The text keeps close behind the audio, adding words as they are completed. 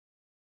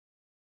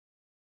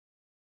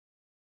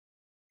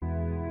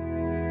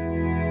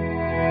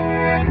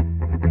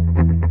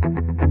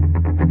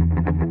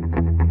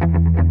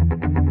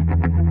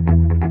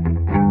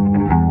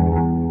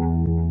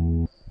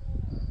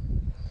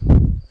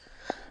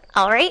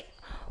All right.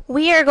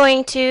 We are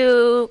going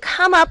to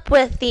come up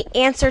with the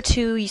answer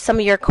to some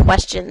of your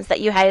questions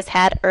that you guys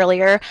had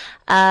earlier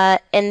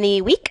in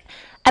the week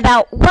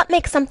about what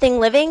makes something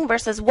living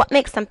versus what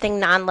makes something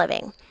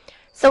non-living.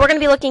 So we're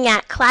going to be looking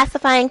at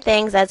classifying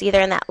things as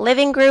either in that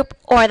living group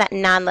or that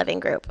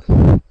non-living group.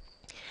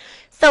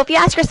 So if you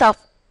ask yourself,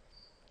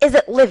 is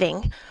it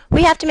living?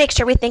 We have to make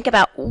sure we think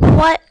about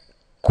what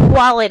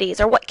qualities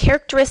or what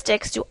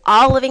characteristics do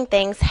all living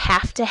things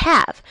have to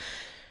have.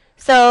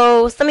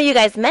 So some of you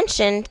guys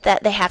mentioned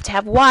that they have to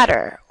have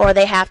water, or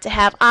they have to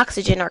have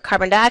oxygen or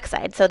carbon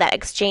dioxide, so that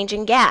exchange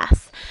in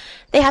gas.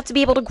 They have to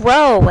be able to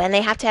grow, and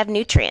they have to have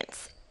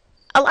nutrients.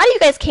 A lot of you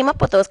guys came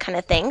up with those kind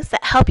of things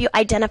that help you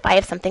identify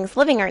if something's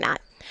living or not.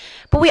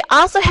 But we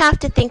also have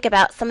to think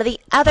about some of the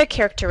other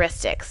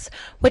characteristics,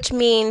 which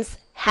means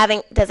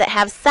does it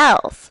have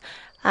cells?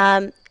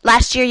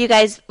 Last year you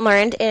guys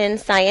learned in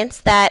science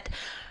that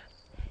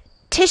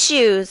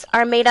tissues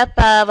are made up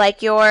of,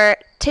 like your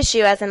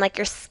tissue, as in like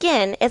your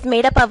skin, is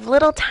made up of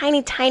little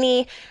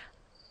tiny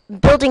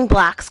building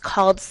blocks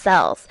called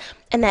cells,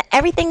 and that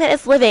everything that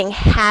is living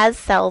has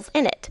cells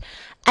in it.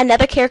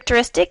 Another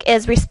characteristic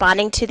is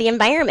responding to the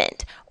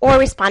environment or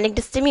responding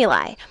to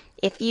stimuli.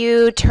 If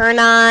you turn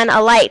on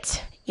a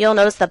light, you'll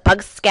notice the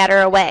bugs scatter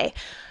away.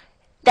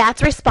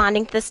 That's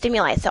responding to the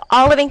stimuli. So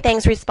all living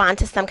things respond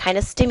to some kind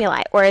of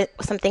stimuli or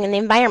something in the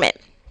environment.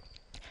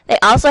 They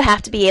also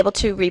have to be able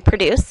to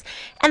reproduce,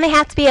 and they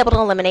have to be able to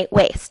eliminate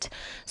waste.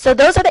 So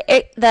those are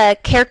the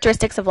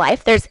characteristics of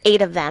life. There's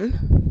 8 of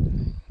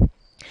them.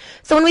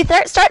 So when we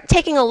start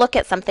taking a look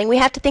at something, we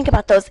have to think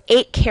about those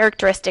 8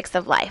 characteristics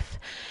of life.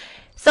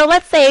 So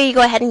let's say you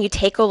go ahead and you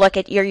take a look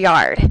at your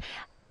yard.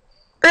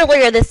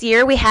 Earlier this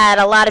year, we had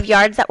a lot of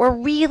yards that were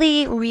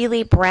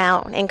really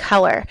brown in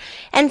color.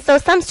 And so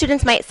some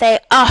students might say,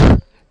 oh,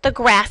 the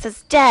grass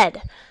is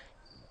dead.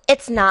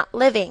 It's not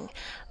living.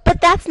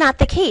 But that's not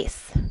the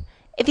case.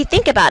 If you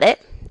think about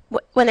it,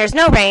 when there's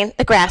no rain,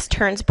 the grass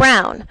turns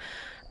brown.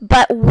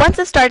 But once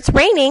it starts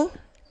raining,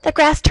 the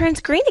grass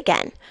turns green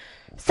again.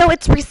 So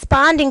it's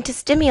responding to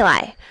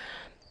stimuli.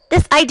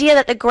 This idea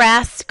that the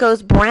grass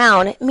goes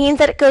brown means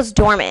that it goes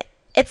dormant.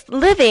 It's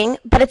living,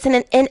 but it's in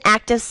an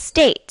inactive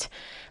state.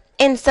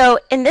 And so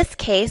in this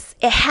case,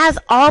 it has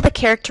all the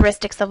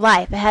characteristics of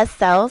life. It has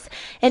cells,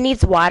 it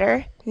needs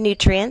water,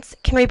 nutrients,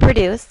 can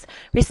reproduce,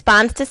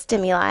 responds to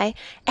stimuli.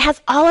 It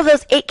has all of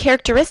those 8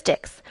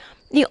 characteristics.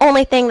 The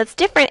only thing that's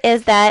different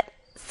is that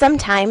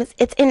sometimes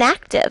it's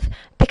inactive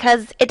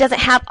because it doesn't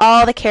have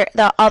all the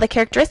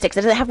characteristics.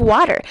 It doesn't have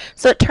water,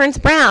 so it turns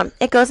brown.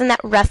 It goes in that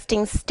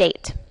resting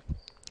state.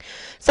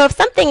 So if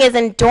something is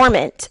in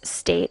dormant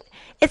state,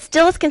 it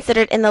still is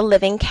considered in the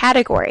living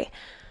category.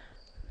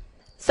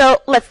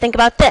 So let's think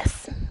about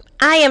this.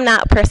 I am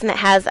not a person that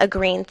has a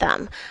green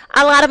thumb.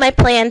 A lot of my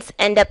plants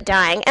end up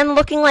dying and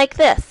looking like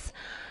this.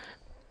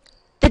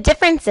 The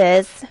difference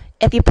is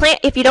if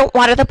you don't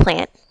water the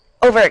plant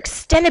over an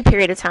extended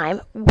period of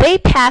time, way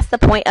past the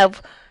point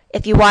of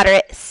if you water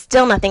it,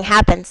 still nothing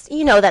happens,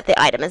 you know that the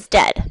item is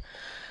dead.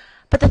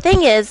 But the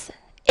thing is,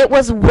 it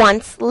was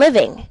once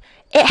living.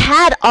 It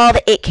had all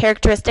the 8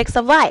 characteristics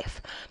of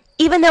life.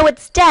 Even though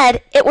it's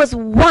dead, it was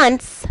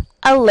once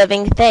a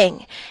living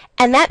thing.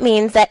 And that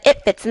means that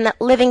it fits in the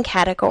living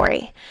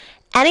category.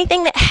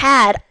 Anything that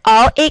had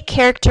all 8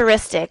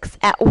 characteristics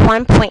at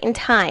one point in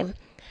time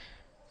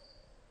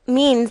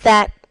means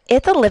that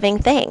it's a living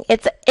thing.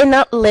 It's in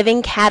the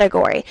living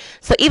category.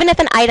 So even if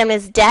an item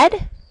is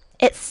dead,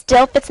 it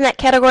still fits in that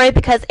category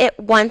because it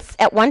once,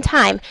 at one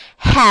time,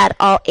 had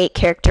all 8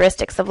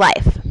 characteristics of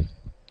life.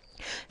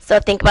 So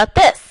think about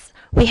this.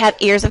 We have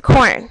ears of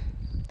corn.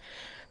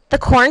 The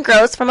corn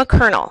grows from a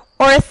kernel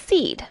or a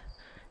seed.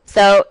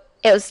 So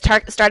it was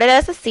started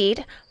as a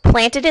seed,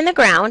 planted in the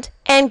ground,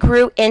 and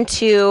grew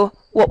into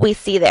what we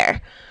see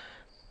there.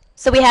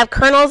 So we have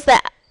kernels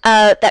that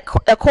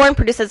the corn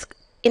produces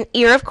an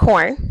ear of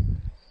corn,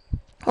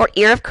 or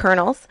ear of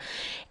kernels.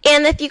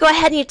 And if you go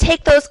ahead and you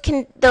take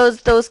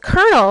those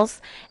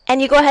kernels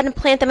and you go ahead and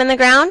plant them in the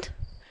ground,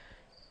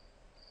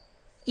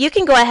 you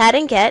can go ahead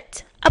and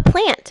get a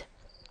plant.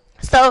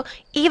 So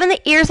even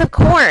the ears of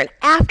corn,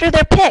 after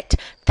they're picked,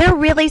 they're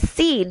really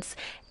seeds.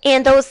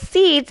 And those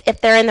seeds,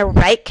 if they're in the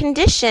right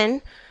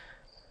condition,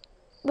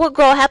 will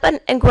grow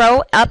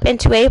up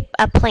into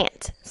a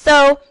plant.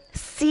 So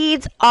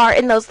seeds are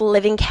in those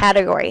living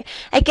category.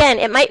 Again,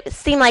 it might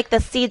seem like the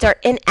seeds are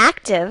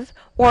inactive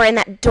or in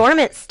that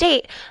dormant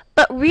state,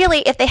 but really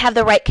if they have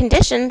the right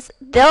conditions,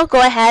 they'll go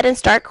ahead and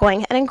start going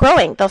ahead and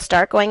growing. They'll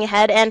start going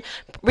ahead and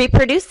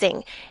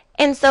reproducing.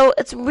 And so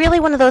it's really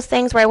one of those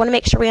things where I want to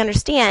make sure we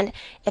understand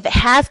if it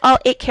has all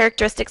 8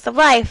 characteristics of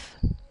life,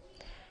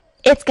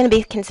 it's going to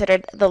be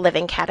considered the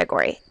living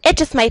category. It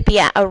just might be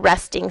at a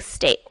resting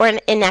state or an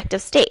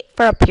inactive state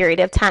for a period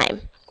of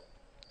time.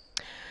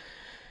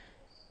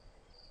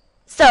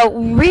 So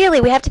really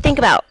we have to think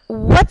about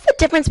what's the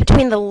difference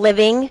between the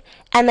living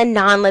and the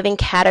non-living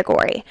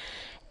category.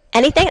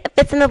 Anything that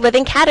fits in the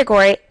living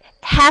category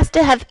has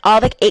to have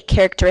all the 8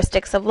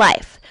 characteristics of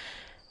life.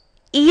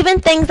 Even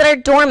things that are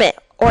dormant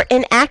or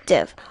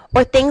inactive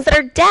or things that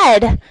are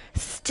dead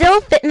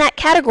still fit in that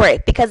category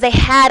because they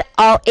had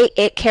all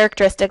eight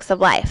characteristics of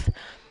life.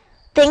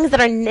 Things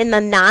that are in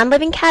the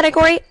non-living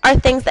category are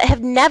things that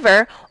have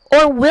never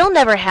or will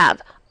never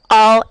have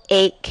all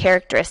 8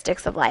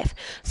 characteristics of life.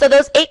 So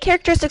those 8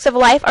 characteristics of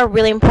life are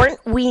really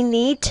important. We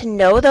need to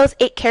know those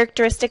 8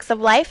 characteristics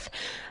of life.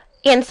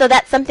 And so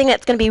that's something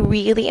that's going to be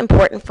really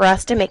important for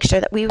us to make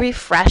sure that we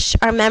refresh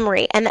our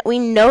memory and that we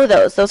know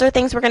those. Those are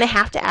things we're going to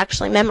have to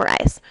actually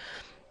memorize.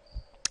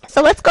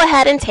 So let's go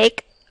ahead and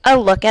take a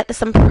look at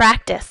some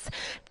practice.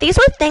 These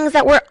were things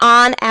that were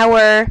on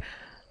our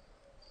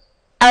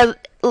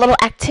little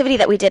activity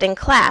that we did in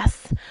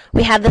class.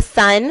 We have the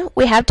sun,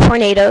 we have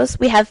tornadoes,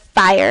 we have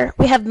fire,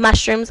 we have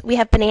mushrooms, we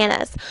have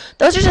bananas.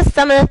 Those are just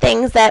some of the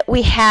things that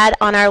we had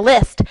on our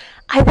list.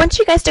 I want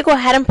you guys to go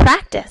ahead and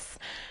practice.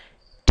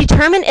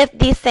 Determine if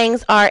these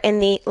things are in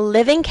the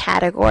living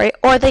category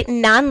or the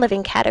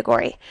non-living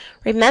category.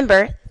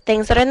 Remember,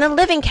 things that are in the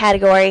living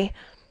category,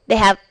 they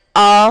have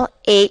all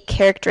 8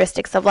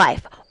 characteristics of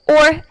life,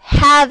 or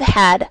have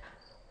had,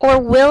 or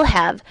will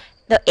have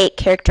the 8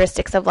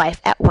 characteristics of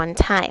life at one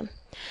time.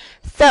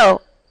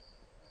 So,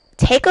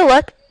 take a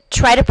look,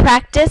 try to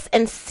practice,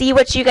 and see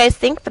what you guys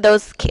think for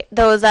those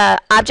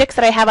objects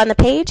that I have on the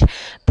page.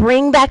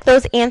 Bring back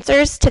those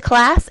answers to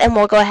class, and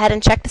we'll go ahead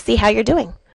and check to see how you're doing.